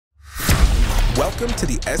Welcome to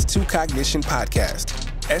the S2 Cognition podcast.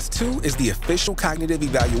 S2 is the official cognitive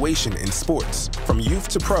evaluation in sports, from youth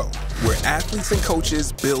to pro, where athletes and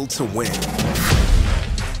coaches build to win.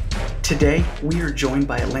 Today, we are joined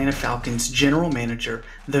by Atlanta Falcons general manager,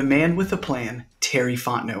 the man with a plan, Terry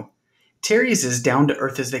Fontenot. Terry is as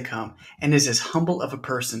down-to-earth as they come and is as humble of a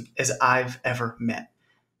person as I've ever met.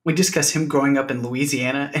 We discuss him growing up in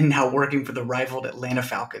Louisiana and now working for the rivaled Atlanta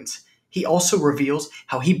Falcons. He also reveals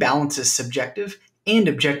how he balances subjective and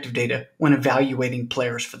objective data when evaluating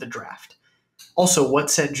players for the draft. Also,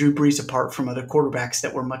 what set Drew Brees apart from other quarterbacks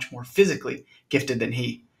that were much more physically gifted than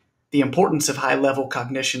he. The importance of high-level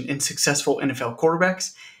cognition in successful NFL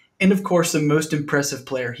quarterbacks, and of course, the most impressive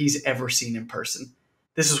player he's ever seen in person.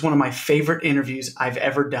 This is one of my favorite interviews I've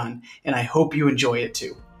ever done, and I hope you enjoy it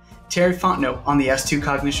too. Terry Fontenot on the S2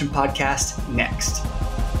 Cognition podcast next.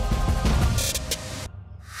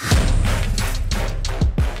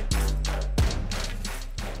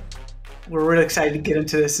 We're really excited to get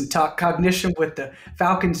into this and talk cognition with the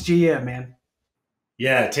Falcons GM, man.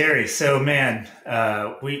 Yeah, Terry. So, man,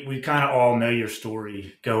 we kind of all know your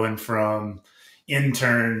story going from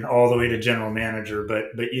intern all the way to general manager,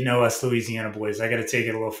 but you know us Louisiana boys. I got to take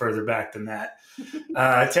it a little further back than that.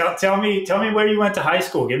 Tell me where you went to high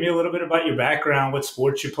school. Give me a little bit about your background, what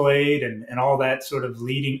sports you played, and all that sort of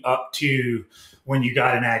leading up to when you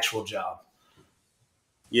got an actual job.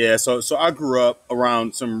 Yeah, so I grew up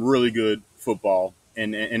around some really good football,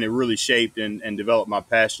 and it really shaped and developed my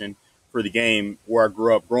passion for the game where I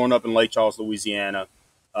grew up. Growing up in Lake Charles, Louisiana,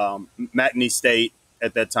 McNeese State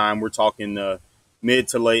at that time, we're talking the mid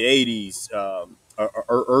to late 80s, or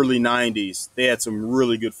early 90s. They had some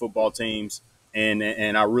really good football teams, and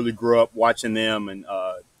I really grew up watching them. And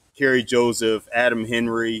Kerry Joseph, Adam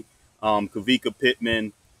Henry, Kavika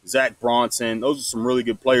Pittman, Zach Bronson. Those are some really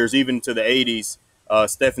good players, even to the 80s.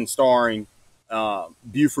 Stephen Starring,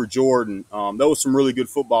 Buford Jordan. That was some really good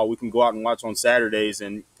football we can go out and watch on Saturdays.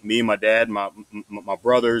 And me and my dad, my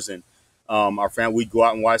brothers, and our family, we'd go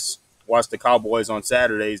out and watch the Cowboys on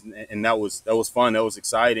Saturdays, and that was fun. That was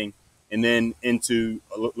exciting. And then into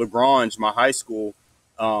LaGrange, my high school,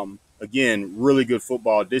 again, really good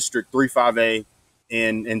football, District 3-5A.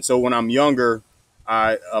 And so when I'm younger,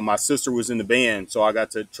 my sister was in the band, so I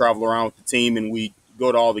got to travel around with the team, and we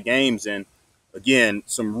go to all the games. And again,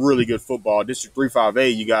 some really good football. District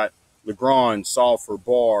 3-5A, you got LaGrange, Salford,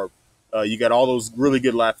 Barb. You got all those really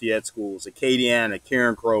good Lafayette schools, Acadiana,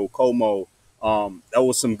 Karen Crow, Como. That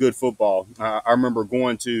was some good football. I remember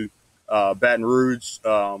going to Baton Rouge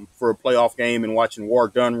for a playoff game and watching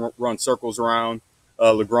Warwick Dunn run circles around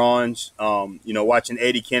LaGrange, watching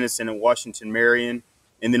Eddie Kennison and Washington Marion.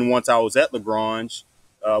 And then once I was at LaGrange,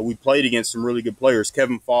 we played against some really good players.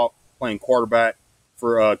 Kevin Falk playing quarterback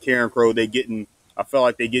for Karen Crow. I felt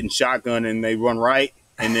like they getting shotgun and they run right.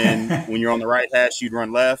 And then when you're on the right hash, you'd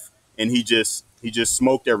run left. And he just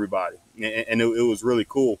smoked everybody. And it was really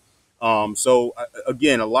cool. So,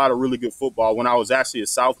 again, a lot of really good football. When I was actually a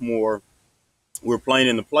sophomore, we were playing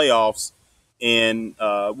in the playoffs, and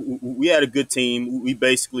we had a good team. We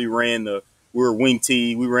basically we were wing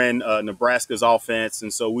T. We ran Nebraska's offense,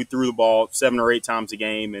 and so we threw the ball 7 or 8 times a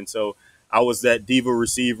game. And so I was that diva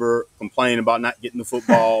receiver complaining about not getting the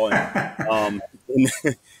football.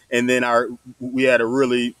 And then we had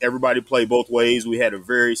everybody played both ways. We had a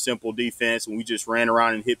very simple defense, and we just ran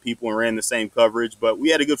around and hit people and ran the same coverage. But we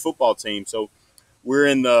had a good football team. So we're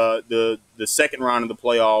in the second round of the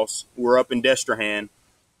playoffs. We're up in Destrehan,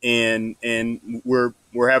 and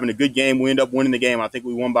we're having a good game. We end up winning the game. I think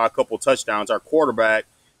we won by a couple of touchdowns. Our quarterback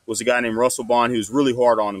was a guy named Russell Bond, who's really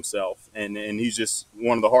hard on himself, and he's just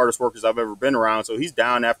one of the hardest workers I've ever been around. So he's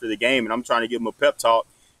down after the game, and I'm trying to give him a pep talk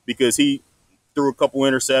because he threw a couple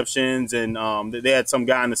interceptions, and they had some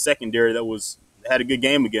guy in the secondary that had a good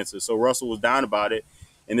game against us. So Russell was down about it,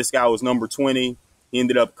 and this guy was number 20. He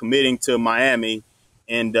ended up committing to Miami,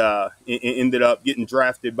 and ended up getting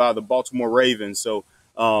drafted by the Baltimore Ravens. So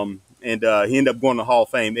he ended up going to Hall of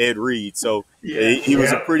Fame, Ed Reed. So he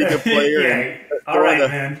was a pretty good player. Yeah. All right,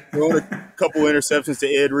 man. Throwing a couple interceptions to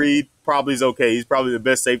Ed Reed probably is okay. He's probably the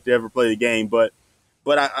best safety to ever play the game. But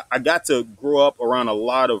I got to grow up around a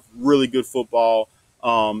lot of really good football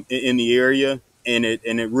in the area, and it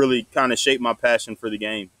really kind of shaped my passion for the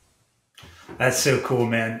game. That's so cool,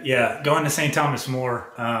 man. Yeah, going to St. Thomas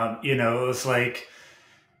More, it was like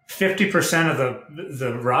 50% of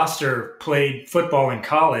the roster played football in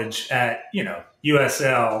college at,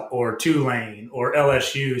 USL or Tulane or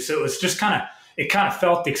LSU. So it was just kind of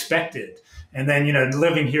felt expected. And then, you know,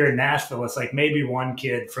 living here in Nashville, it's like maybe one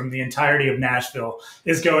kid from the entirety of Nashville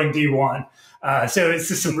is going D1. So it's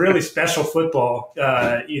just some really special football,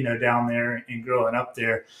 you know, down there and growing up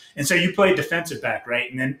there. And so you played defensive back,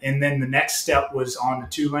 right? And then the next step was on the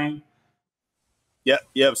Tulane.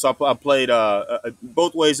 Yep. So I played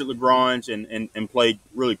both ways at LaGrange and played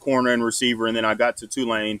really corner and receiver. And then I got to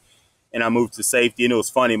Tulane and I moved to safety. And it was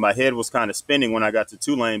funny. My head was kind of spinning when I got to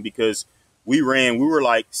Tulane because we were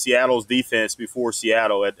like Seattle's defense before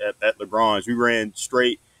Seattle at LaGrange. We ran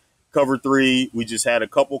straight cover 3. We just had a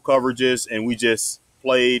couple coverages and we just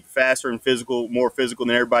played faster and more physical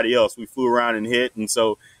than everybody else. We flew around and hit. And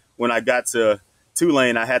so when I got to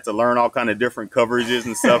Tulane, I had to learn all kind of different coverages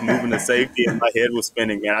and stuff, moving to safety, and my head was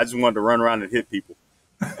spinning, man. I just wanted to run around and hit people.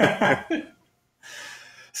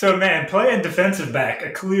 So, man, playing defensive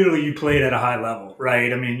back, clearly you played at a high level,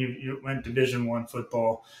 right? I mean, you went Division I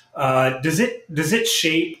football. Does it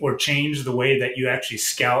shape or change the way that you actually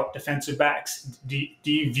scout defensive backs? Do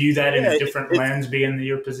you view that in a different lens, being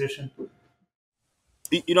your position?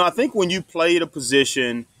 You know, I think when you play the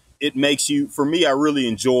position, it makes you, for me, I really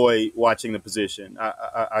enjoy watching the position.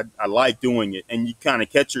 I like doing it. And you kind of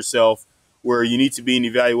catch yourself where you need to be in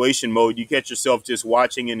evaluation mode. You catch yourself just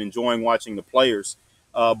watching and enjoying watching the players.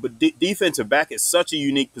 But defensive back is such a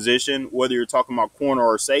unique position, whether you're talking about corner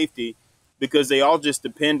or safety, because they all just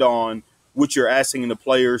depend on what you're asking the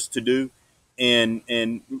players to do.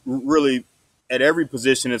 And really, at every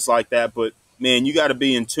position, it's like that. But, man, you got to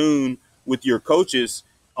be in tune with your coaches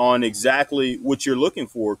on exactly what you're looking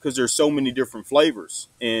for, because there's so many different flavors.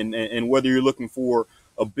 And whether you're looking for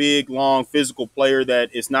a big, long, physical player that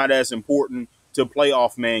it's not as important to play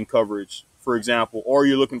off man coverage, for example, or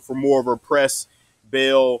you're looking for more of a press,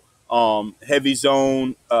 bail, heavy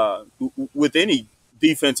zone. With any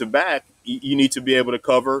defensive back, you need to be able to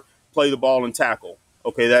cover, play the ball, and tackle.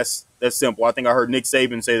 Okay, that's simple. I think I heard Nick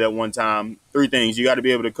Saban say that one time. 3 things: you got to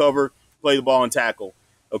be able to cover, play the ball, and tackle.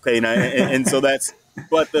 Okay, now, and so that's.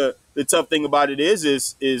 But the tough thing about it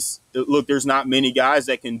is look, there's not many guys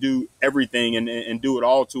that can do everything and do it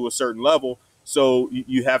all to a certain level. So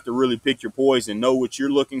you have to really pick your poison, know what you're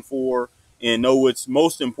looking for, and know what's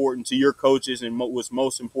most important to your coaches and what's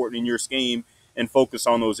most important in your scheme, and focus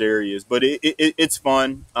on those areas. But it's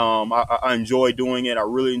fun. I enjoy doing it. I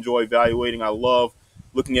really enjoy evaluating. I love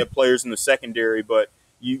looking at players in the secondary, but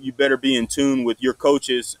you better be in tune with your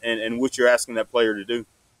coaches and what you're asking that player to do.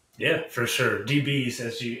 Yeah, for sure. DBs,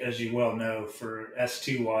 as you well know, for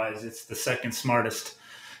S2 wise, it's the second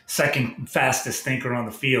fastest thinker on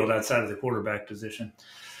the field outside of the quarterback position.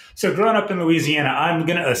 So growing up in Louisiana, I'm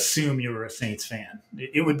going to assume you were a Saints fan.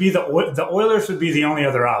 It would be the Oilers would be the only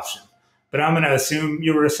other option, but I'm going to assume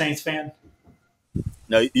you were a Saints fan.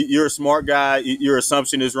 No, you're a smart guy. Your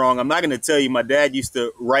assumption is wrong. I'm not going to tell you. My dad used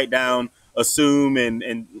to write down, assume,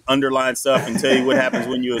 and underline stuff and tell you what happens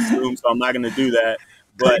when you assume, so I'm not going to do that.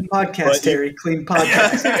 Clean podcast, Terry. Clean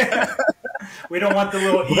podcast. We don't want the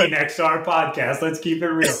little E next to our podcast. Let's keep it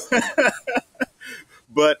real.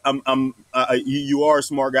 But you are a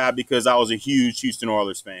smart guy, because I was a huge Houston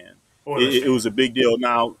Oilers fan. It was a big deal.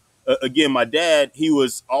 Now, again, my dad, he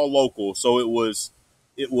was all local, so it was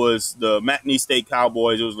the McNeese State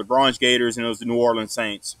Cowboys, it was the LaGrange Gators, and it was the New Orleans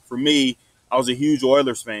Saints. For me, I was a huge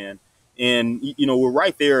Oilers fan. And, you know, we're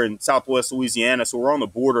right there in southwest Louisiana, so we're on the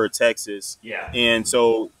border of Texas. Yeah. And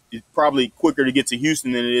so it's probably quicker to get to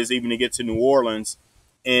Houston than it is even to get to New Orleans.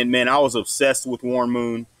 And, man, I was obsessed with Warren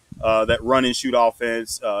Moon, that run-and-shoot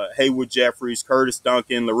offense, Haywood Jeffries, Curtis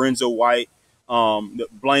Duncan, Lorenzo White,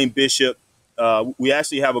 Blaine Bishop. We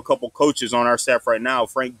actually have a couple coaches on our staff right now,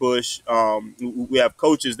 Frank Bush. We have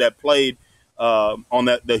coaches that played on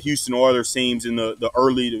the Houston Oilers teams in the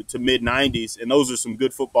early to mid-'90s, and those are some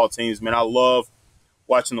good football teams, man. I love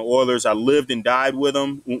watching the Oilers. I lived and died with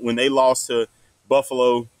them. When they lost to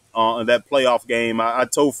Buffalo in that playoff game, I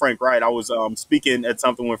told Frank Wright, I was speaking at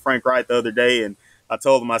something with Frank Wright the other day, and I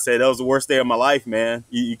told him, I said, that was the worst day of my life, man.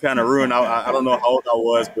 You kind of ruined. I don't know how old I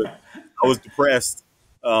was, but I was depressed.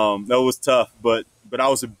 That was tough, but I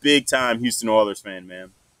was a big-time Houston Oilers fan,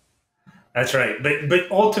 man. That's right, but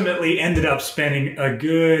ultimately ended up spending a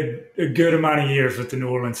good amount of years with the New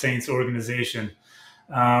Orleans Saints organization,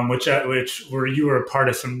 which you were a part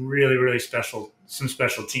of some really special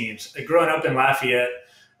teams. Growing up in Lafayette,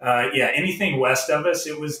 anything west of us,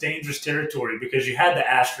 it was dangerous territory because you had the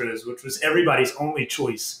Astros, which was everybody's only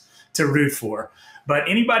choice to root for. But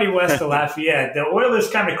anybody west of Lafayette, the Oilers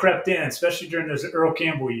kind of crept in, especially during those Earl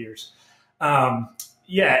Campbell years.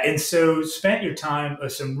 And so spent your time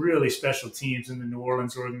with some really special teams in the New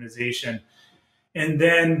Orleans organization. And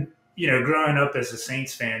then growing up as a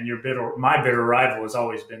Saints fan, my bitter rival has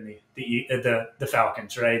always been the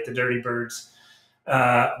Falcons, right? The Dirty Birds.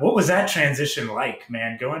 What was that transition like,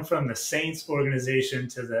 man? Going from the Saints organization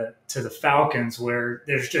to the Falcons, where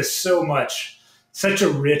there's just such a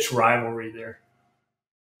rich rivalry there.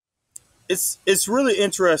 It's really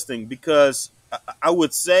interesting because I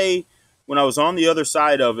would say when I was on the other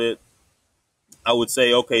side of it, I would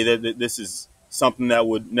say, okay, that this is something that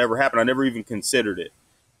would never happen. I never even considered it,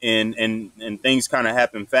 and things kind of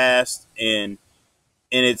happen fast, and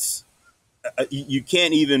it's you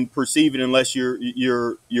can't even perceive it unless you're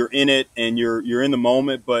in it and you're in the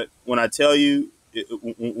moment. But when I tell you,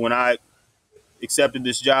 when I accepted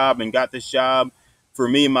this job and got this job, for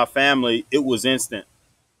me and my family, it was instant.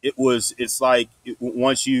 It's like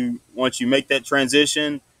once you make that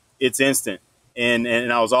transition, it's instant. And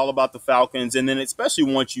I was all about the Falcons. And then especially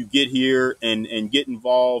once you get here and get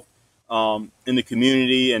involved in the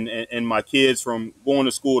community and my kids from going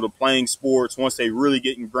to school to playing sports, once they really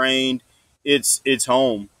get ingrained, it's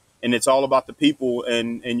home. And it's all about the people.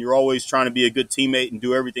 And you're always trying to be a good teammate and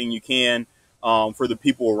do everything you can for the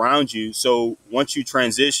people around you. So once you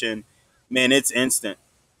transition, man, it's instant.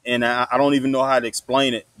 And I don't even know how to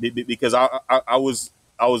explain it because I was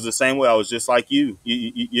the same way. I was just like you.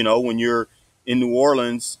 You know, when you're in New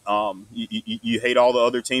Orleans, you hate all the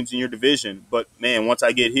other teams in your division. But, man, once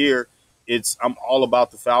I get here, I'm all about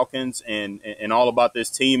the Falcons and all about this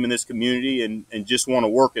team and this community and just want to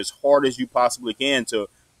work as hard as you possibly can to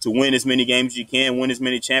win as many games as you can, win as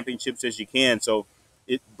many championships as you can. So,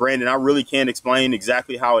 Brandon, I really can't explain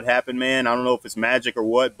exactly how it happened, man. I don't know if it's magic or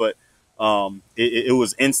what, but it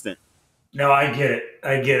was instant. No, I get it.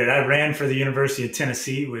 I ran for the University of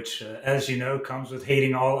Tennessee, which, as you know, comes with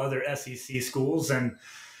hating all other SEC schools. And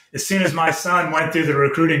as soon as my son went through the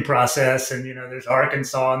recruiting process and, there's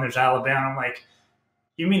Arkansas and there's Alabama, I'm like,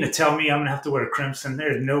 you mean to tell me I'm going to have to wear crimson?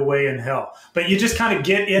 There's no way in hell. But you just kind of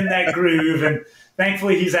get in that groove. And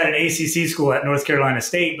thankfully, he's at an ACC school at North Carolina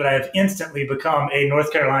State, but I've instantly become a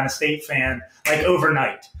North Carolina State fan like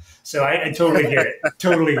overnight. So I totally get it.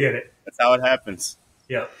 Totally get it. That's how it happens.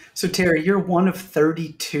 Yeah. So, Terry, you're one of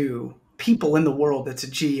 32 people in the world that's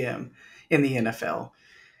a GM in the NFL.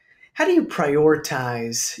 How do you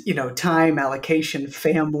prioritize, time allocation,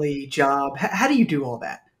 family, job? How do you do all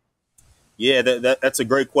that? Yeah, that's a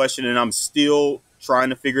great question, and I'm still trying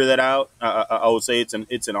to figure that out. I would say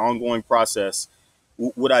it's an ongoing process.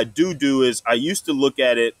 What I do is I used to look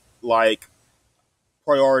at it like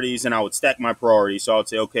priorities, and I would stack my priorities. So I would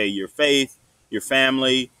say, okay, your faith, your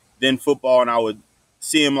family, then football, and I would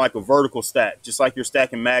see them like a vertical stack, just like you're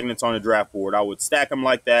stacking magnets on a draft board. I would stack them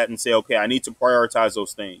like that and say, okay, I need to prioritize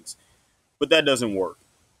those things. But that doesn't work.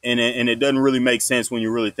 And it doesn't really make sense when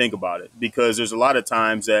you really think about it, because there's a lot of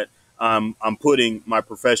times that I'm putting my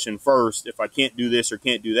profession first if I can't do this or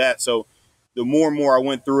can't do that. So the more and more I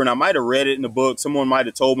went through, and I might have read it in the book, someone might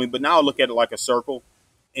have told me, but now I look at it like a circle.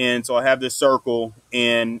 And so I have this circle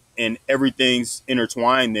and everything's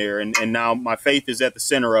intertwined there. And now my faith is at the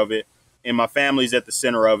center of it and my family's at the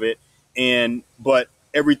center of it. But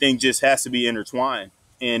everything just has to be intertwined.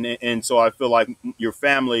 And so I feel like your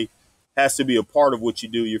family has to be a part of what you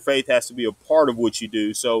do. Your faith has to be a part of what you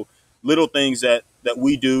do. So little things that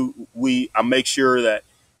we do, I make sure that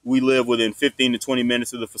we live within 15 to 20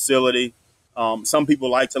 minutes of the facility. Some people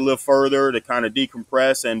like to live further to kind of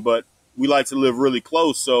decompress, but we like to live really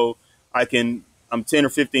close. So I'm 10 or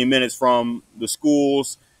 15 minutes from the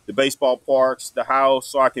schools, the baseball parks, the house,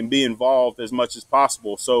 so I can be involved as much as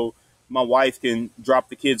possible. So my wife can drop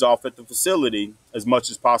the kids off at the facility as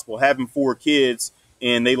much as possible. Having 4 kids,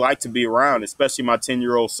 and they like to be around, especially my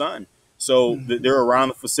 10-year-old son. So they're around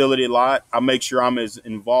the facility a lot. I make sure I'm as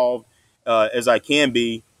involved as I can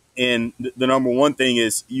be. And the number one thing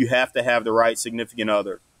is you have to have the right significant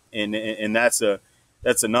other. And that's a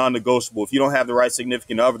non-negotiable. If you don't have the right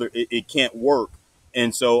significant other, it can't work.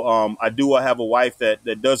 And so I have a wife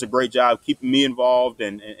that does a great job keeping me involved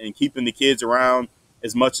and keeping the kids around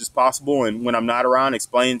as much as possible. And when I'm not around,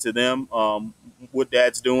 explaining to them what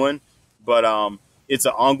dad's doing. But it's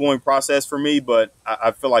an ongoing process for me, but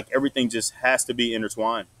I feel like everything just has to be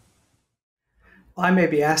intertwined. Well, I may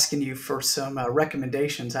be asking you for some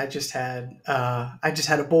recommendations. I just had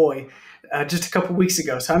a boy just a couple weeks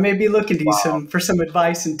ago, so I may be looking to you for some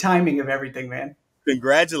advice and timing of everything, man.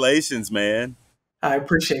 Congratulations, man. I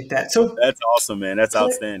appreciate that. So that's awesome, man. That's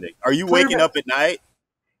outstanding. Are you waking up at night?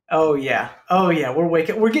 Oh yeah.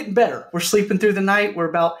 We're getting better. We're sleeping through the night. We're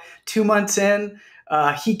about 2 months in.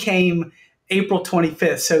 He came April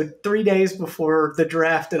 25th, so 3 days before the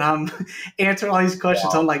draft, and I'm answering all these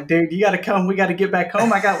questions. Wow. I'm like, dude, you got to come. We got to get back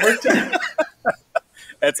home. I got work to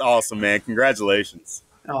do. That's awesome, man. Congratulations.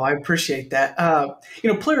 Oh, I appreciate that.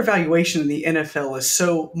 Player evaluation in the NFL is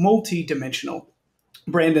so multi-dimensional.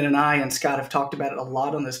 Brandon and I and Scott have talked about it a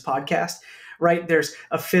lot on this podcast, right? There's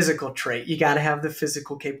a physical trait. You got to have the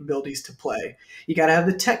physical capabilities to play. You got to have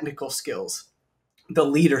the technical skills, the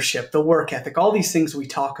leadership, the work ethic, all these things we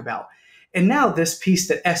talk about. And now this piece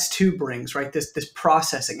that S2 brings, right? This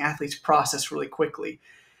processing, athletes process really quickly.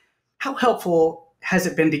 How helpful has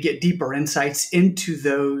it been to get deeper insights into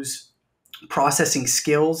those processing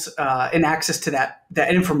skills and access to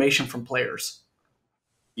that information from players?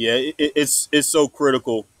 Yeah, it's so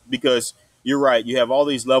critical because you're right. You have all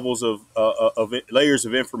these levels of layers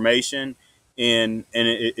of information, and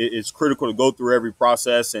it's critical to go through every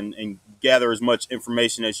process and gather as much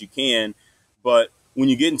information as you can. But when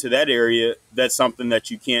you get into that area, that's something that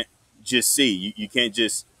you can't just see. You can't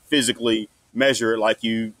just physically measure it like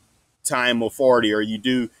you time a 40 or you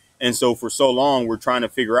do. And so for so long, we're trying to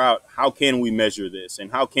figure out how can we measure this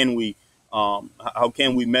and how can we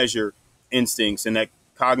measure instincts and that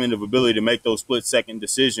cognitive ability to make those split-second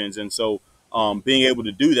decisions. And so being able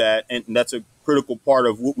to do that, and that's a critical part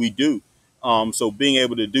of what we do. So being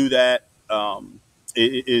able to do that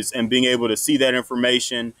and being able to see that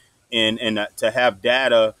information and to have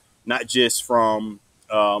data, not just from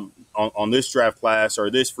on this draft class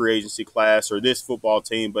or this free agency class or this football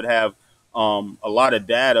team, but have a lot of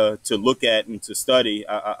data to look at and to study.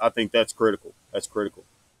 I think that's critical. That's critical.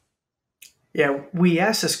 Yeah, we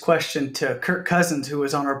asked this question to Kirk Cousins, who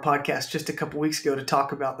was on our podcast just a couple weeks ago to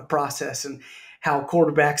talk about the process and how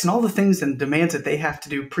quarterbacks and all the things and demands that they have to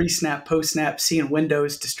do pre-snap, post-snap, seeing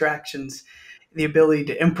windows, distractions, the ability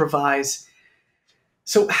to improvise.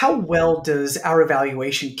 So how well does our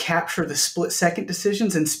evaluation capture the split-second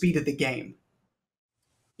decisions and speed of the game?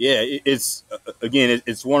 Yeah, it's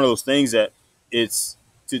one of those things that it's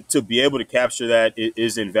to be able to capture that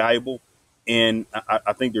is invaluable. And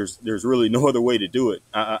I think there's really no other way to do it.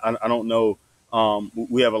 I don't know.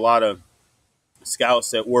 We have a lot of scouts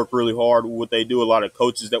that work really hard with what they do, a lot of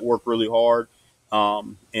coaches that work really hard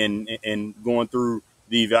and going through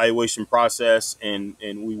the evaluation process. And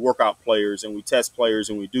we work out players and we test players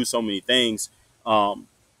and we do so many things.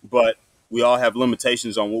 But we all have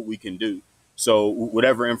limitations on what we can do. So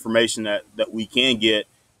whatever information that we can get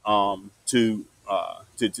to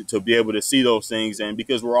be able to see those things, and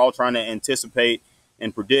because we're all trying to anticipate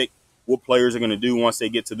and predict what players are going to do once they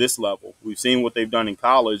get to this level. We've seen what they've done in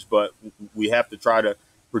college, but we have to try to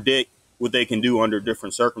predict what they can do under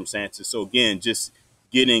different circumstances. So again, just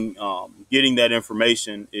getting that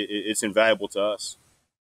information, it's invaluable to us.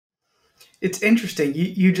 It's interesting.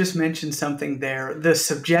 You just mentioned something there, the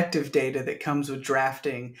subjective data that comes with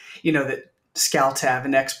drafting, that scouts have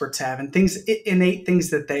and experts have, and innate things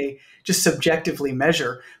that they just subjectively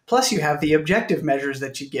measure. Plus you have the objective measures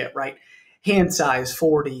that you get, right? Hand size,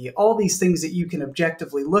 40, all these things that you can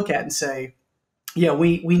objectively look at and say, yeah,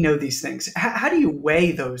 we know these things. How do you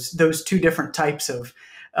weigh those two different types of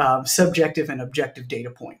subjective and objective data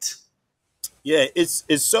points? Yeah, it's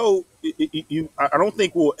so I don't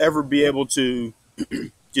think we'll ever be able to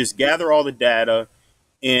just gather all the data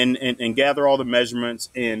and gather all the measurements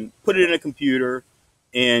and put it in a computer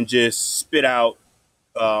and just spit out,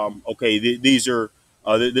 these are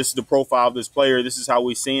this is the profile of this player. This is how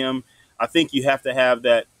we see him. I think you have to have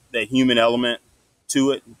that human element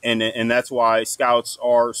to it, and that's why scouts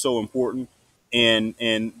are so important. And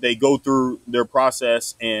they go through their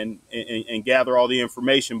process and gather all the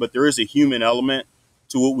information. But there is a human element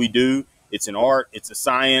to what we do. It's an art. It's a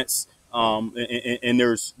science. And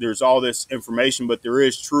there's all this information, but there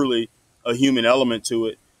is truly a human element to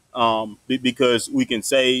it because we can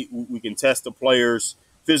test the player's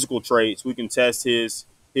physical traits. We can test his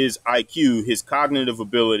IQ, his cognitive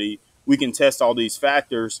ability. We can test all these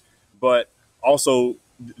factors, but also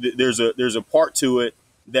there's a part to it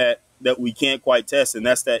that we can't quite test, and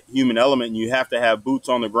that's that human element. And you have to have boots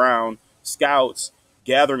on the ground, scouts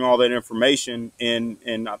gathering all that information. And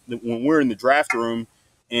when we're in the draft room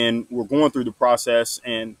and we're going through the process,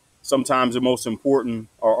 and sometimes the most important,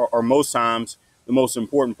 or most times the most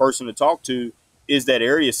important person to talk to is that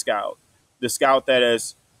area scout, the scout that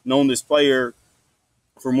has known this player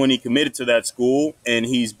from when he committed to that school, and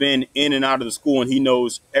he's been in and out of the school, and he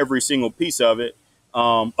knows every single piece of it.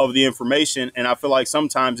 Of the information. And I feel like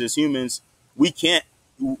sometimes as humans, we can't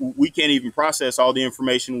even process all the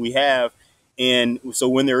information we have. And so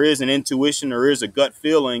when there is an intuition or is a gut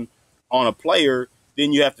feeling on a player,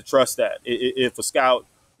 then you have to trust that. If a scout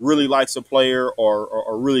really likes a player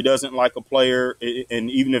or really doesn't like a player, and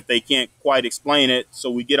even if they can't quite explain it, so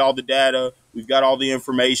we get all the data, we've got all the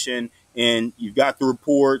information, and you've got the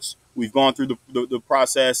reports, we've gone through the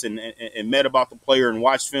process and met about the player and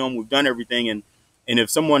watched film. We've done everything. And if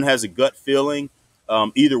someone has a gut feeling,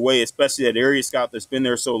 either way, especially that area scout that's been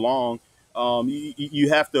there so long, you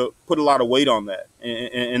have to put a lot of weight on that.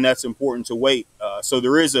 And that's important to weight. So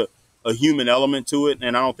there is a human element to it,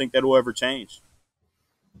 and I don't think that will ever change.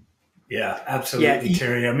 Yeah, absolutely, Yeah.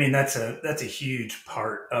 Terry. I mean, that's a huge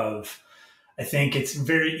part of. I think it's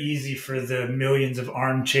very easy for the millions of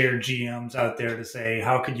armchair GMs out there to say,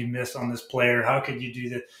 "How could you miss on this player? How could you do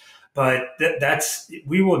that?" But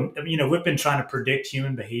we've been trying to predict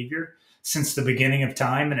human behavior since the beginning of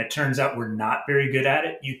time, and it turns out we're not very good at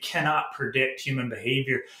it. You cannot predict human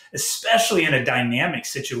behavior, especially in a dynamic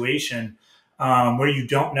situation where you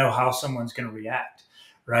don't know how someone's going to react,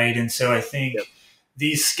 right? And so I think. Yep.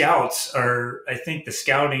 I think the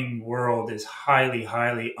scouting world is highly,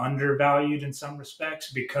 highly undervalued in some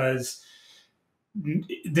respects because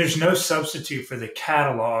there's no substitute for the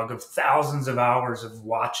catalog of thousands of hours of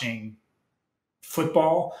watching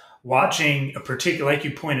football, watching a particular, like you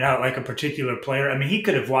pointed out, like a particular player. I mean, he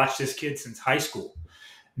could have watched this kid since high school,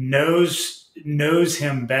 knows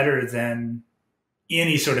him better than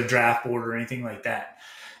any sort of draft board or anything like that.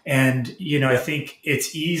 And, I think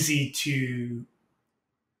it's easy to,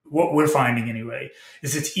 what we're finding anyway,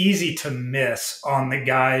 is it's easy to miss on the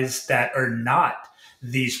guys that are not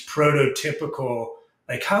these prototypical,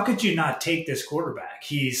 like, how could you not take this quarterback?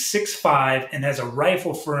 He's 6'5" and has a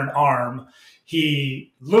rifle for an arm.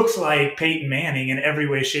 He looks like Peyton Manning in every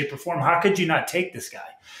way, shape, or form. How could you not take this guy?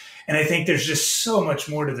 And I think there's just so much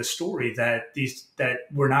more to the story that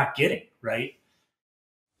we're not getting, right?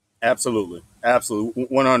 Absolutely.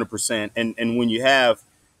 100%. And when you have,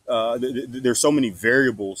 there's so many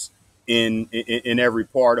variables in every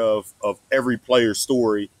part of every player's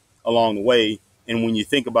story along the way. And when you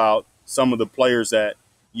think about some of the players that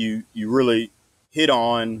you really hit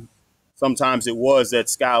on, sometimes it was that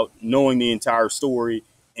scout knowing the entire story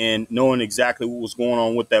and knowing exactly what was going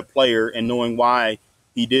on with that player and knowing why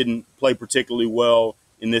he didn't play particularly well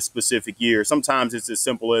in this specific year. Sometimes it's as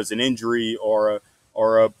simple as an injury or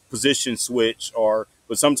a position switch,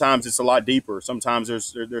 but sometimes it's a lot deeper. Sometimes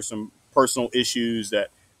there's some personal issues that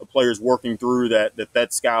a player's working through that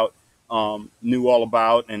scout knew all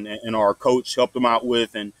about and our coach helped them out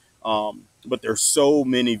with. But there's so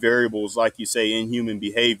many variables, like you say, in human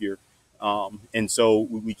behavior. And so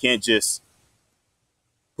we can't just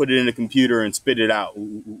put it in a computer and spit it out.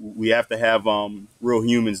 We have to have real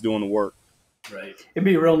humans doing the work. Right. It'd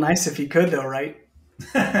be real nice if you could, though, right? Oh,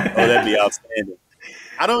 that'd be outstanding.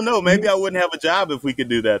 I don't know. Maybe I wouldn't have a job if we could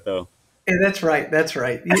do that, though. Yeah, that's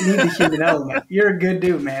right. You need the human element. You're a good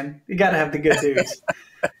dude, man. You got to have the good dudes.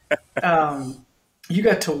 You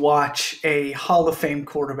got to watch a Hall of Fame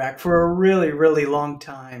quarterback for a really, really long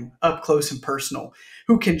time, up close and personal,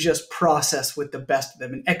 who can just process with the best of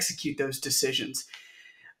them and execute those decisions.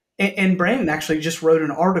 And Brandon actually just wrote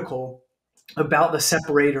an article about the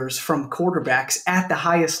separators from quarterbacks at the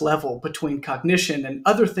highest level between cognition and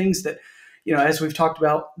other things that, as we've talked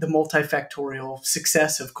about the multifactorial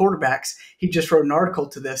success of quarterbacks, he just wrote an article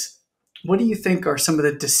to this. What do you think are some of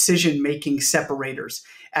the decision-making separators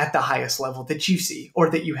at the highest level that you see or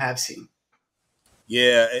that you have seen?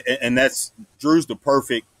 Yeah, and Drew's the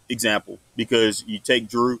perfect example because you take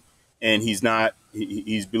Drew and he's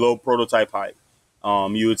below prototype height.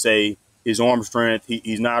 You would say his arm strength,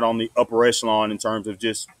 he's not on the upper echelon in terms of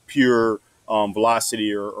just pure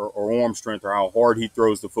velocity or arm strength or how hard he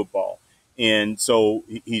throws the football. And so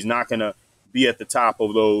he's not going to be at the top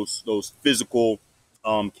of those physical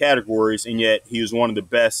categories. And yet he was one of the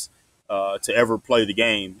best to ever play the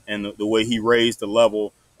game. And the way he raised the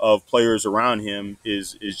level of players around him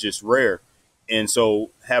is just rare. And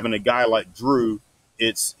so having a guy like Drew,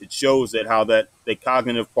 it shows that how that the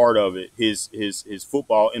cognitive part of it, his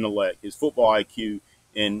football intellect, his football IQ,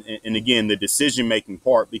 and again, the decision-making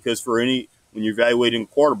part, because when you're evaluating a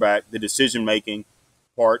quarterback, the decision-making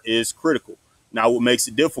part is critical. Now, what makes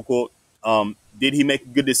it difficult, did he make a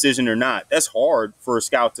good decision or not? That's hard for a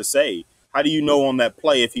scout to say. How do you know on that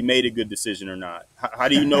play if he made a good decision or not? How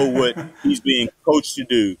do you know what he's being coached to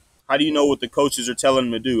do? How do you know what the coaches are telling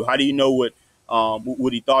him to do? How do you know what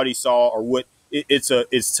he thought he saw or what?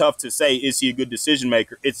 It's tough to say. Is he a good decision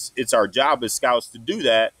maker? It's our job as scouts to do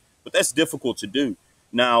that, but that's difficult to do.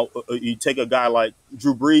 Now, you take a guy like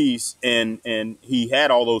Drew Brees, and he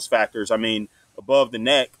had all those factors. I mean, above the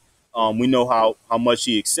neck, we know how much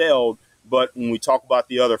he excelled. But when we talk about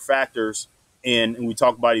the other factors and we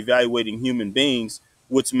talk about evaluating human beings,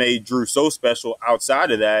 what's made Drew so special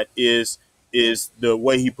outside of that is the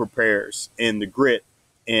way he prepares and the grit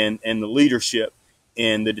and the leadership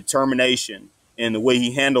and the determination and the way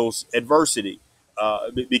he handles adversity.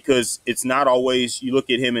 Because it's not always, you look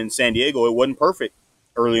at him in San Diego, it wasn't perfect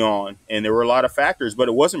early on, and there were a lot of factors, but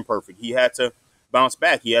it wasn't perfect. He had to bounce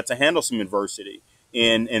back. He had to handle some adversity,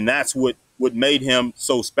 and that's what made him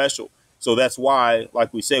so special. So that's why,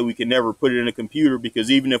 like we say, we can never put it in a computer,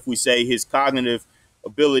 because even if we say his cognitive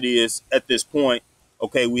ability is at this point,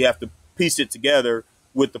 okay, we have to piece it together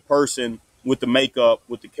with the person, with the makeup,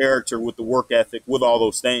 with the character, with the work ethic, with all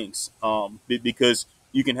those things. Because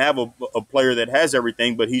you can have a player that has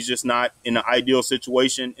everything, but he's just not in an ideal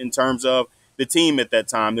situation in terms of the team at that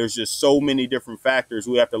time. There's just so many different factors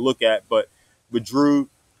we have to look at. But Drew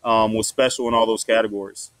was special in all those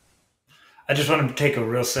categories. I just want to take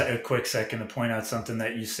a quick second to point out something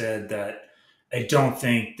that you said that I don't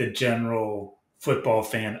think the general football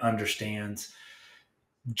fan understands.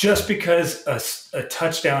 Just because a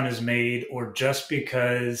touchdown is made or just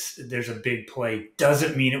because there's a big play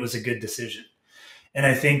doesn't mean it was a good decision. And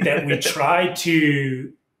I think that we try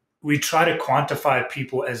to quantify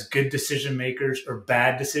people as good decision makers or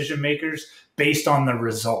bad decision makers based on the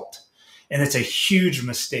result. And it's a huge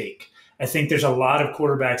mistake. I think there's a lot of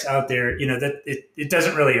quarterbacks out there, that it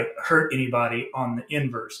doesn't really hurt anybody on the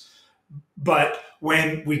inverse. But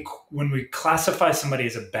when we classify somebody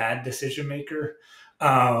as a bad decision maker,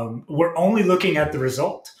 we're only looking at the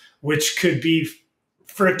result, which could be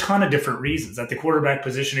for a ton of different reasons. At the quarterback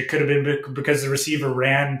position, it could have been because the receiver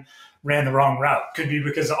ran the wrong route. Could be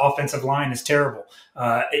because the offensive line is terrible.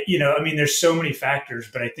 There's so many factors,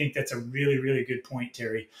 but I think that's a really, really good point,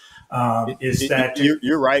 Terry.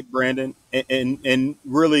 You're right, Brandon, and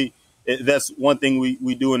really, that's one thing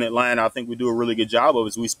we do in Atlanta. I think we do a really good job of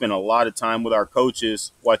is we spend a lot of time with our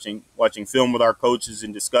coaches, watching film with our coaches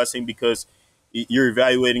and discussing, because you're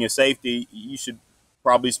evaluating a safety. You should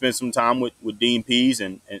probably spend some time with Dean Pease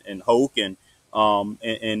and Hoke and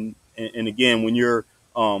again, when you're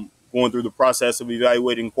going through the process of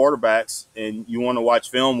evaluating quarterbacks and you want to watch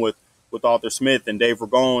film with Arthur Smith and Dave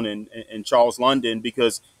Ragone and Charles London,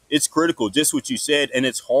 because it's critical, just what you said, and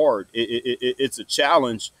it's hard. It's a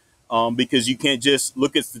challenge because you can't just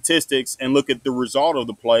look at statistics and look at the result of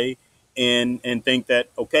the play and think that,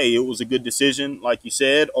 okay, it was a good decision, like you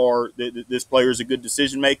said, or this player is a good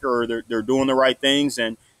decision maker, or they're doing the right things.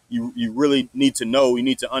 And you really need to know, you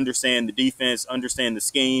need to understand the defense, understand the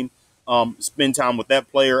scheme, spend time with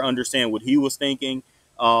that player, understand what he was thinking.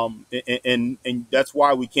 And that's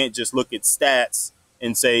why we can't just look at stats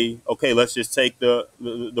and say, okay, let's just take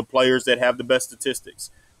the players that have the best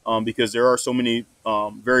statistics, because there are so many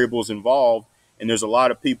variables involved, and there's a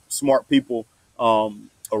lot of smart people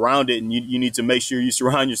around it, and you need to make sure you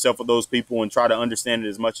surround yourself with those people and try to understand it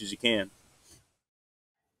as much as you can.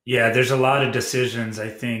 Yeah, there's a lot of decisions, I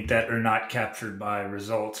think, that are not captured by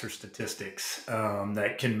results or statistics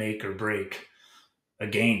that can make or break a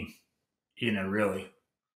game, really.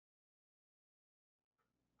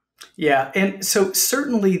 Yeah, and so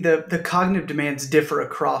certainly the cognitive demands differ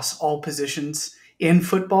across all positions in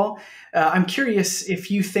football. I'm curious if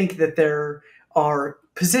you think that there are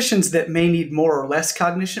positions that may need more or less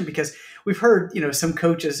cognition, because we've heard, some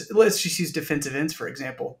coaches, let's just use defensive ends, for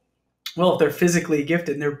example. Well, if they're physically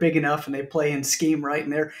gifted and they're big enough and they play in scheme right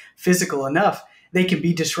and they're physical enough, they can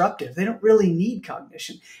be disruptive. They don't really need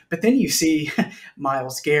cognition. But then you see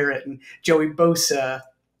Myles Garrett and Joey Bosa,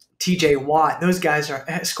 TJ Watt, those guys are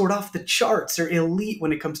scored off the charts. They're elite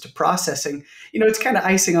when it comes to processing. It's kind of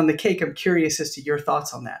icing on the cake. I'm curious as to your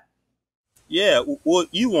thoughts on that. Yeah, well,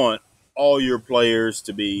 you want all your players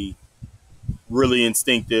to be really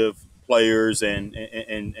instinctive players and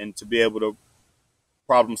to be able to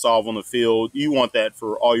problem solve on the field. You want that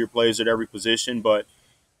for all your players at every position, but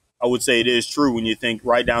I would say it is true when you think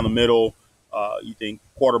right down the middle, you think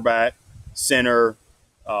quarterback, center,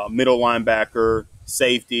 middle linebacker,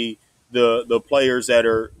 safety, the players that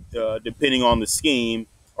are, depending on the scheme,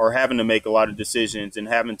 are having to make a lot of decisions and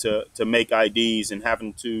having to make IDs and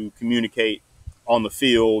having to communicate on the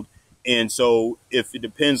field. And so if it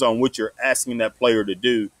depends on what you're asking that player to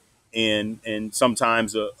do, and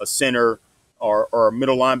sometimes a center or a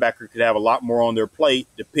middle linebacker could have a lot more on their plate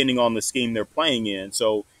depending on the scheme they're playing in.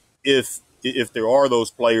 So if there are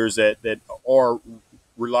those players that are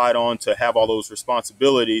relied on to have all those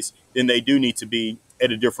responsibilities, then they do need to be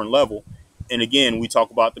at a different level. And again, we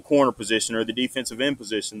talk about the corner position or the defensive end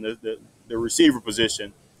position, the receiver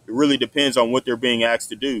position. It really depends on what they're being asked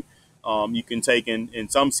to do. You can take in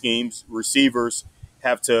some schemes, receivers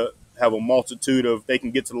have to have a multitude of, they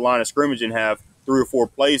can get to the line of scrimmage and have 3 or 4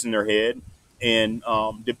 plays in their head. And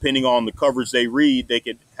depending on the coverage they read, they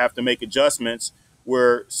could have to make adjustments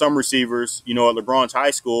where some receivers, at LaGrange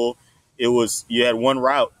High School, it was you had one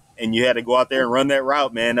route and you had to go out there and run that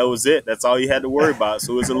route, man. That was it. That's all you had to worry about.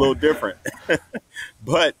 So it was a little different.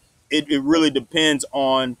 But it really depends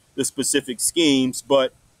on the specific schemes.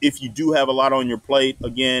 But if you do have a lot on your plate,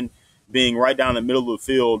 again, being right down the middle of the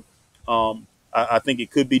field, I think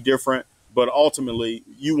it could be different. But ultimately,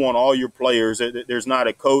 you want all your players. There's not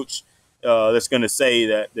a coach that's going to say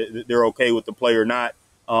that they're okay with the player not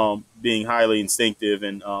being highly instinctive.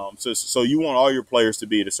 And so you want all your players to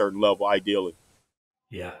be at a certain level, ideally.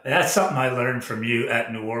 Yeah, that's something I learned from you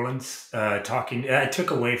at New Orleans. I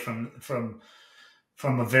took away from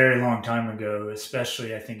a very long time ago,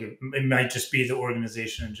 especially I think it might just be the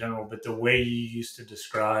organization in general, but the way you used to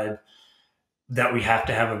describe that we have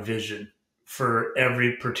to have a vision for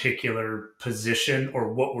every particular position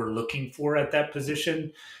or what we're looking for at that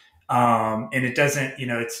position. And it doesn't,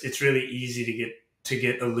 it's really easy to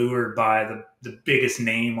get allured by the biggest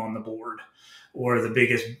name on the board or the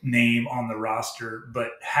biggest name on the roster,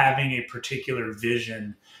 but having a particular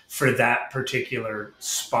vision for that particular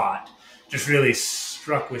spot just really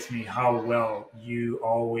struck with me how well you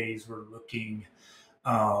always were looking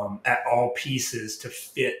at all pieces to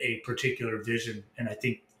fit a particular vision. And I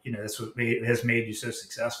think, that's what has made you so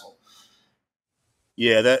successful.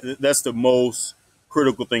 Yeah, that's the most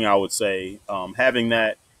critical thing I would say. Having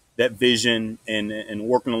that vision and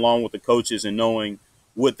working along with the coaches and knowing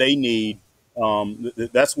what they need.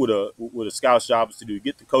 That's what a scout's job is to do.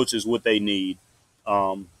 Get the coaches what they need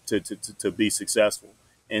to be successful.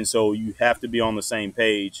 And so you have to be on the same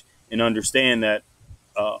page and understand that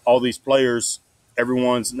all these players,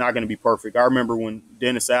 everyone's not going to be perfect. I remember when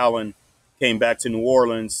Dennis Allen came back to New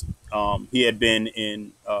Orleans, he had been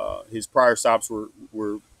in his prior stops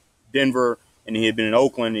were Denver, and he had been in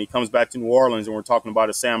Oakland, and he comes back to New Orleans, and we're talking about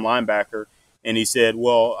a Sam linebacker. And he said,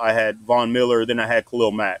 well, I had Von Miller, then I had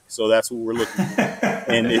Khalil Mack. So that's what we're looking for.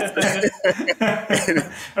 And it's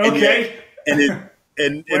okay.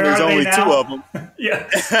 And there's only two of them. Yeah.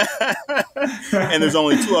 And there's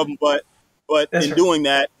only two of them. But that's in right. doing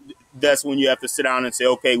that, that's when you have to sit down and say,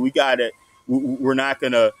 okay, we got it. We're not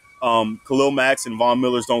going to Khalil Macks and Von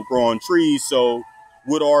Millers don't grow on trees. So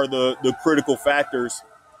what are the critical factors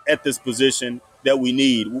at this position that we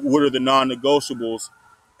need? What are the non-negotiables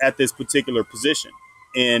at this particular position?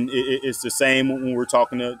 And it's the same when we're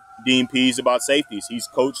talking to Dean Pease about safeties. He's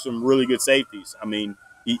coached some really good safeties. I mean,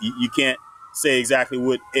 you can't say exactly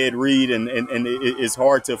what Ed Reed, and it's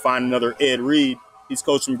hard to find another Ed Reed. He's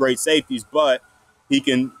coached some great safeties, but he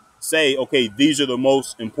can say, okay, these are the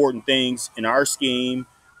most important things in our scheme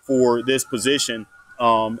for this position.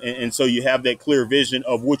 And so you have that clear vision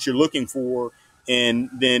of what you're looking for. And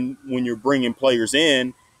then when you're bringing players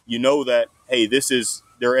in, you know that, hey, this is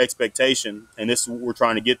their expectation, and this is what we're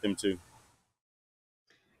trying to get them to.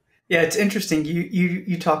 Yeah, it's interesting.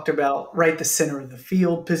 You talked about right the center of the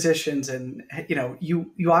field positions, and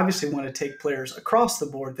you obviously want to take players across the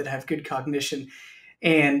board that have good cognition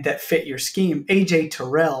and that fit your scheme. AJ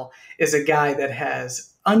Terrell is a guy that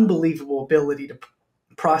has unbelievable ability to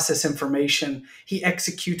process information. He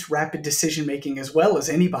executes rapid decision making as well as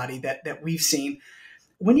anybody that we've seen.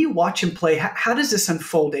 When you watch him play, how does this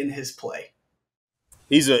unfold in his play?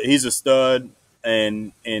 He's a stud,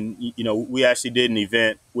 and we actually did an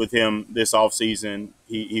event with him this offseason.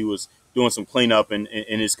 He was doing some cleanup in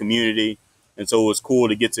his community, and so it was cool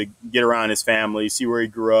to get around his family, see where he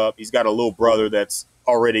grew up. He's got a little brother that's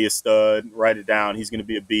already a stud. Write it down. He's going to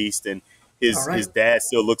be a beast, and his dad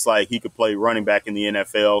still looks like he could play running back in the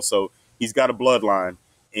NFL. So he's got a bloodline,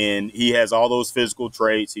 and he has all those physical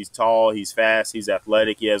traits. He's tall, he's fast, he's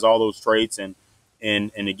athletic. He has all those traits, and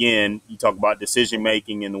again, you talk about decision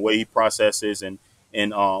making and the way he processes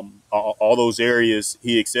and all those areas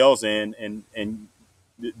he excels in. And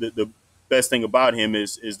the best thing about him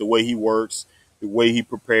is the way he works, the way he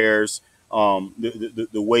prepares, the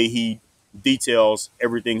way he details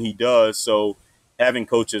everything he does. So having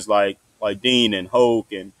coaches like Dean and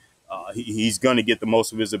Hoke, and he's going to get the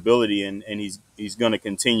most of his ability, and he's going to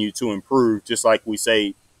continue to improve, just like we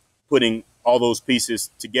say, putting all those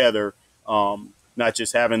pieces together. Not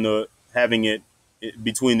just having it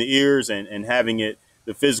between the ears and having it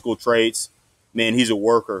the physical traits. Man, he's a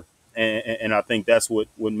worker, and I think that's what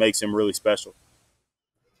makes him really special.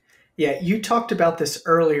 Yeah, you talked about this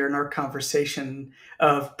earlier in our conversation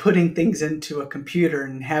of putting things into a computer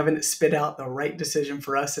and having it spit out the right decision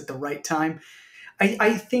for us at the right time.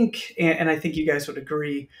 I think, and I think you guys would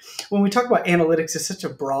agree, when we talk about analytics, it's such a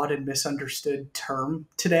broad and misunderstood term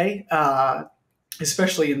today.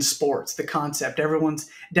 Especially in sports, the concept, everyone's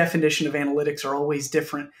definition of analytics are always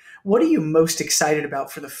different. What are you most excited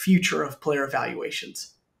about for the future of player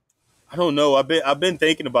evaluations? I don't know. I've been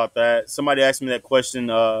thinking about that. Somebody asked me that question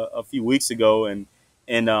a few weeks ago, and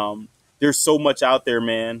there's so much out there,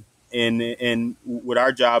 man. And what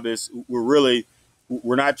our job is, we're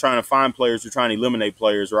not trying to find players. We're trying to eliminate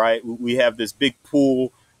players, right? We have this big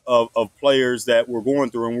pool of players that we're going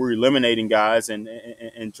through, and we're eliminating guys and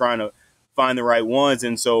trying to find the right ones.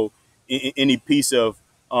 And so, any piece of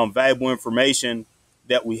valuable information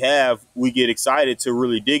that we have, we get excited to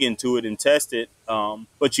really dig into it and test it.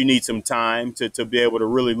 But you need some time to be able to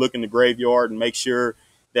really look in the graveyard and make sure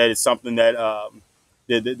that it's something that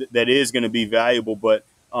that is going to be valuable. But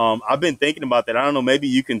I've been thinking about that. I don't know. Maybe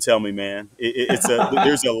you can tell me, man.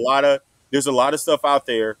 There's a lot of stuff out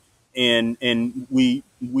there, and we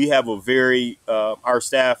have a very our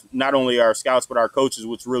staff, not only our scouts but our coaches.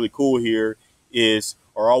 What's really cool here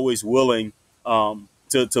are always willing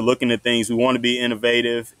to look into things. We want to be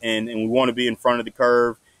innovative, and we want to be in front of the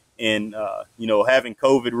curve. And, having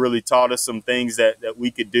COVID really taught us some things that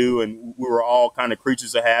we could do. And we were all kind of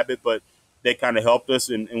creatures of habit, but they kind of helped us.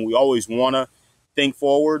 And we always want to think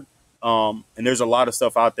forward. And there's a lot of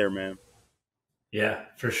stuff out there, man. Yeah,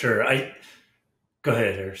 for sure. Go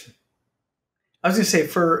ahead, Harrison. I was going to say,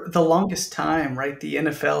 for the longest time, right, the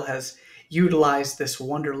NFL has utilized this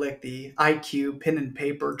Wonderlic, the IQ, pen and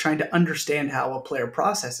paper, trying to understand how a player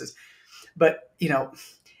processes. But,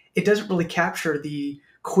 it doesn't really capture the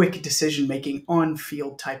quick decision-making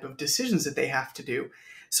on-field type of decisions that they have to do.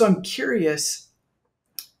 So I'm curious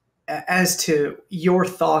as to your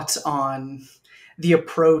thoughts on the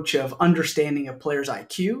approach of understanding a player's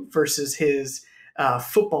IQ versus his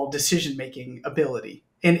football decision-making ability,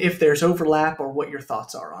 and if there's overlap or what your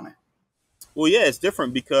thoughts are on it. Well, yeah, it's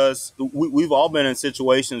different because we've all been in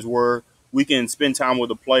situations where we can spend time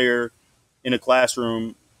with a player in a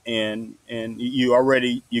classroom, and you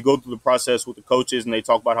go through the process with the coaches, and they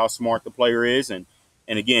talk about how smart the player is, and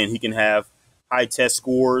again, he can have high test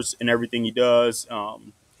scores in everything he does,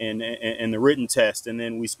 and the written test, and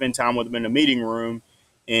then we spend time with him in the meeting room,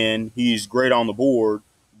 and he's great on the board,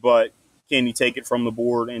 but can he take it from the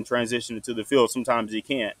board and transition it to the field? Sometimes he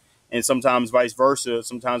can't. And sometimes vice versa.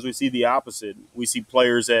 Sometimes we see the opposite. We see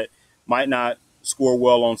players that might not score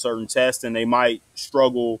well on certain tests, and they might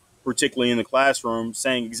struggle, particularly in the classroom,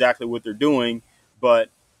 saying exactly what they're doing, but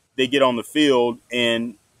they get on the field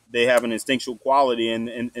and they have an instinctual quality,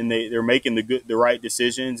 and they're making the right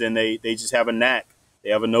decisions, and they just have a knack.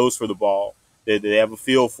 They have a nose for the ball. They have a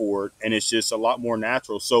feel for it, and it's just a lot more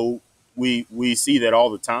natural. So we see that all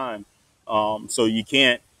the time. So you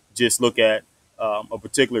can't just look at a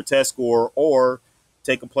particular test score or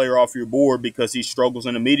take a player off your board because he struggles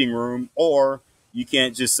in a meeting room, or you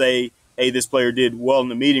can't just say, hey, this player did well in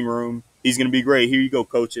the meeting room, he's going to be great. Here you go,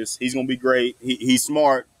 coaches. He's going to be great. He's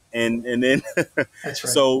smart. And then That's right.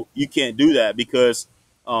 So you can't do that because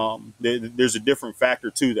there's a different factor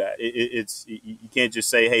to that. You can't just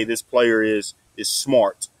say, hey, this player is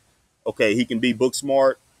smart. Okay, he can be book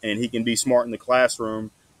smart and he can be smart in the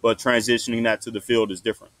classroom, but transitioning that to the field is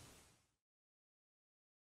different.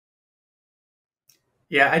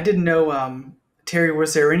 Yeah, I didn't know, Terry,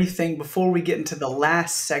 was there anything before we get into the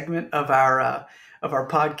last segment of our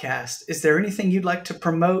podcast? Is there anything you'd like to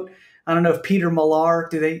promote? I don't know if Peter Millar,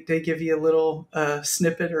 do they give you a little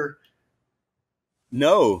snippet or?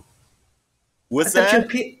 No. What's that?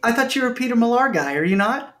 I thought you were a Peter Millar guy. Are you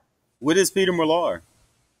not? What is Peter Millar?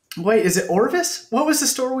 Wait, is it Orvis? What was the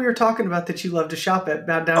store we were talking about that you love to shop at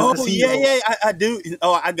down Oh, Casino? yeah, I do.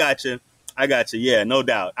 Oh, I got you. Yeah, no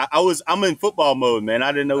doubt. I'm in football mode, man.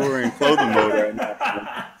 I didn't know we were in clothing mode right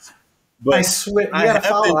now. But You gotta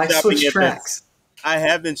follow. I switch tracks. I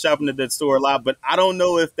have been shopping at that store a lot, but I don't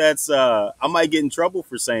know if that's. I might get in trouble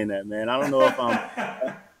for saying that, man. I don't know if I'm.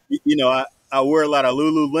 I wear a lot of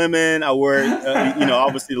Lululemon. I wear,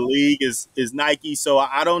 obviously the league is Nike, so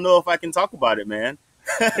I don't know if I can talk about it, man.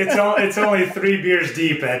 It's only 3 beers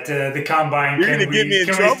deep at the combine. You're gonna get me in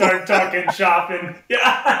trouble. We start talking shopping?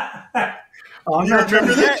 Yeah. Oh, You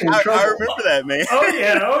remember that? I remember that, man.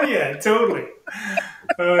 Oh yeah, totally.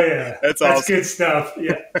 Oh yeah, that's awesome. Good stuff.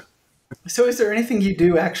 Yeah. So, is there anything you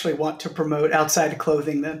do actually want to promote outside of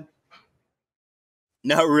clothing then?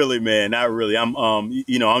 Not really, man. Not really.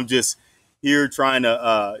 I'm just here trying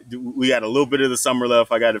to. We got a little bit of the summer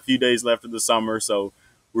left. I got a few days left of the summer, so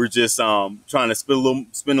we're just trying to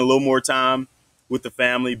spend a little more time with the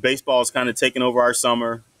family. Baseball is kind of taking over our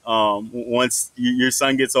summer. Once your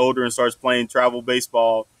son gets older and starts playing travel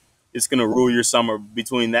baseball, it's going to rule your summer.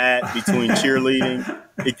 Between cheerleading,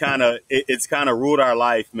 it's kind of ruled our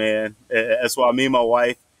life, man. That's why me and my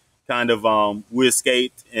wife we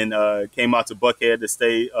escaped and came out to Buckhead to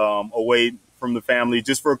stay away from the family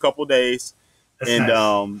just for a couple of days. and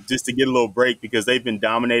nice. just to get a little break because they've been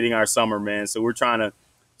dominating our summer, man. So we're trying to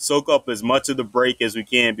soak up as much of the break as we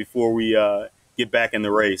can before we get back in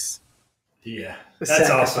the race. Yeah, The that's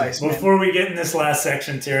awesome. sacrifice, man. Before we get in this last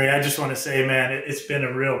section, Terry, I just want to say, man, it's been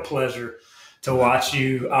a real pleasure to watch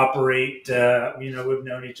you operate. We've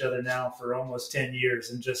known each other now for almost 10 years,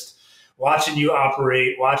 and just watching you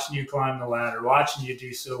operate, watching you climb the ladder, watching you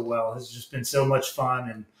do so well has just been so much fun,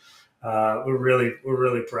 and we're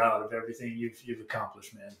really proud of everything you've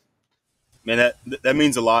accomplished, man. Man, that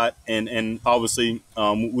means a lot, and obviously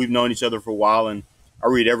we've known each other for a while, and I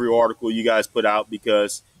read every article you guys put out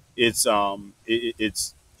because it's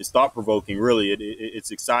thought provoking. Really,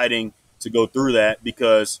 it's exciting to go through that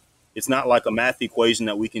because it's not like a math equation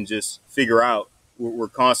that we can just figure out. We're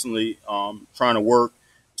constantly trying to work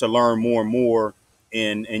to learn more and more,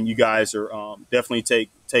 and you guys are definitely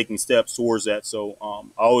taking steps towards that. So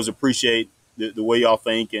I always appreciate the way y'all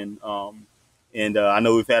think, and I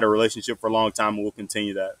know we've had a relationship for a long time, and we'll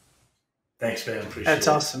continue that. Thanks, man. Appreciate That's it.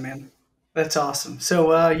 awesome, man. That's awesome.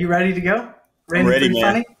 So you ready to go? I'm ready, man.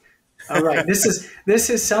 Funny? All right. This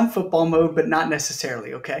is some football mode, but not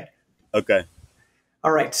necessarily. Okay. Okay.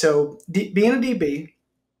 All right. So being a DB,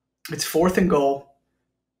 it's 4th and goal.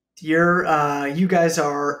 You guys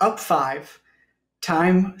are up 5.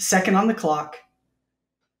 Time, second on the clock.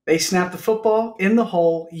 They snap the football in the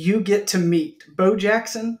hole. You get to meet Bo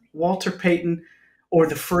Jackson, Walter Payton, or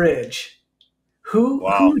the Fridge. Who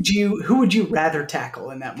would you rather tackle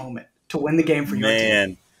in that moment to win the game for your team?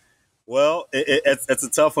 Man, well, it's a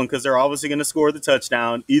tough one because they're obviously going to score the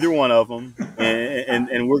touchdown, either one of them,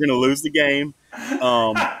 and we're going to lose the game.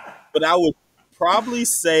 But I would probably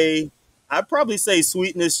say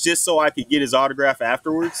Sweetness just so I could get his autograph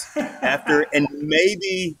afterwards. And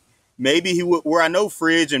maybe he would, where I know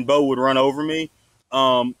Fridge and Bo would run over me.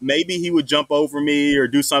 Maybe he would jump over me or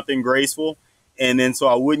do something graceful, and then so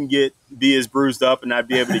I wouldn't be as bruised up, and I'd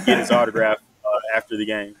be able to get his autograph after the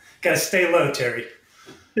game. Gotta stay low, Terry.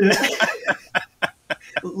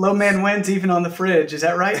 Low man wins even on the Fridge. Is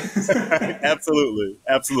that right? Absolutely.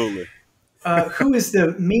 Who is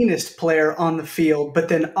the meanest player on the field, but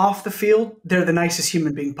then off the field, they're the nicest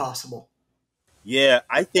human being possible? Yeah,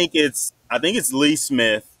 I think it's Lee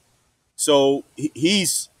Smith. So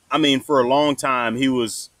for a long time,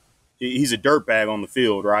 he's a dirtbag on the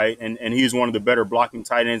field, right? And he's one of the better blocking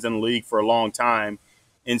tight ends in the league for a long time.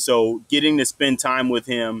 And so getting to spend time with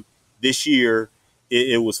him this year,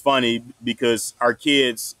 it was funny because our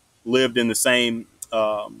kids lived in the same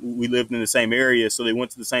area. So they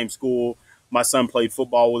went to the same school. My son played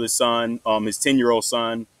football with his son, his 10-year-old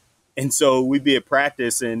son. And so we'd be at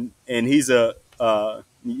practice and he's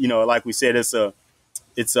like we said, it's a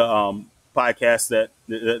podcast that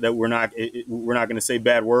we're not going to say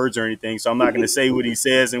bad words or anything. So I'm not going to say what he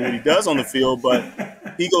says and what he does on the field, but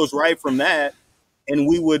he goes right from that. And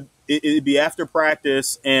it'd be after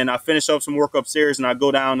practice and I finish up some work upstairs and I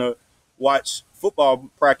go down to watch football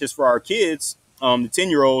practice for our kids, the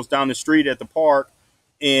 10-year-olds down the street at the park.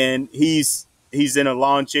 And he's in a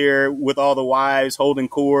lawn chair with all the wives holding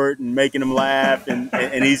court and making them laugh.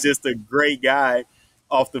 And he's just a great guy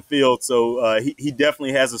off the field. So he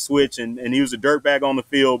definitely has a switch, and he was a dirtbag on the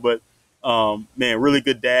field, but man, really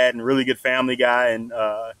good dad and really good family guy. And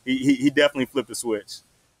he definitely flipped the switch.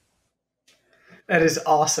 That is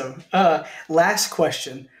awesome. Last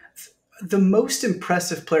question. The most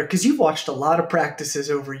impressive player, because you've watched a lot of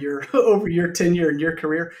practices over your tenure in your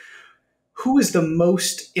career. Who is the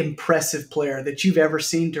most impressive player that you've ever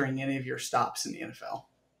seen during any of your stops in the NFL?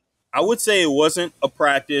 I would say it wasn't a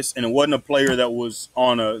practice and it wasn't a player that was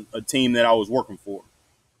on a team that I was working for.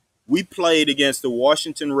 We played against the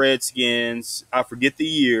Washington Redskins. I forget the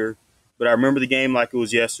year, but I remember the game like it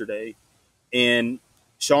was yesterday. And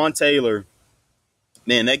Sean Taylor,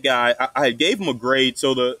 man, that guy, I gave him a grade.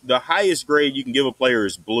 So the highest grade you can give a player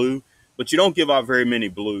is blue, but you don't give out very many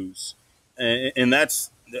blues. And that's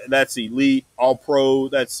elite, all pro.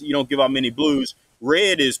 You don't give out many blues.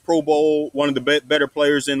 Red is Pro Bowl, one of the better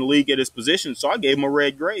players in the league at his position. So I gave him a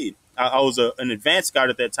red grade. I was an advanced scout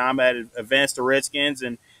at that time. I had advanced the Redskins,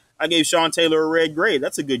 and I gave Sean Taylor a red grade.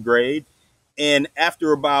 That's a good grade. And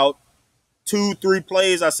after about 2-3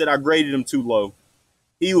 plays, I said I graded him too low.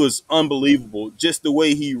 He was unbelievable. Just the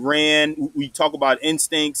way he ran. We talk about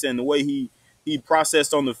instincts and the way he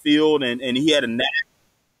processed on the field, and he had a knack.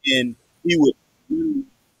 And he would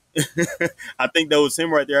I think that was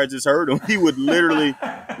him right there. I just heard him. He would literally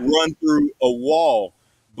run through a wall.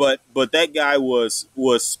 But that guy was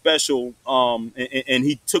special, and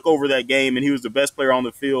he took over that game, and he was the best player on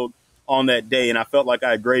the field on that day, and I felt like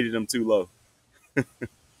I graded him too low.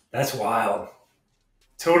 That's wild.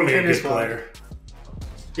 Totally a good player.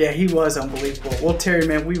 Yeah, he was unbelievable. Well, Terry,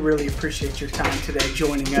 man, we really appreciate your time today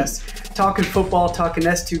joining us. Talking football, talking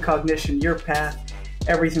S2 Cognition, your path,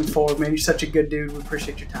 everything forward, man. You're such a good dude. We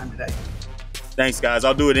appreciate your time today. Thanks, guys.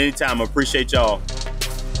 I'll do it anytime. I appreciate y'all.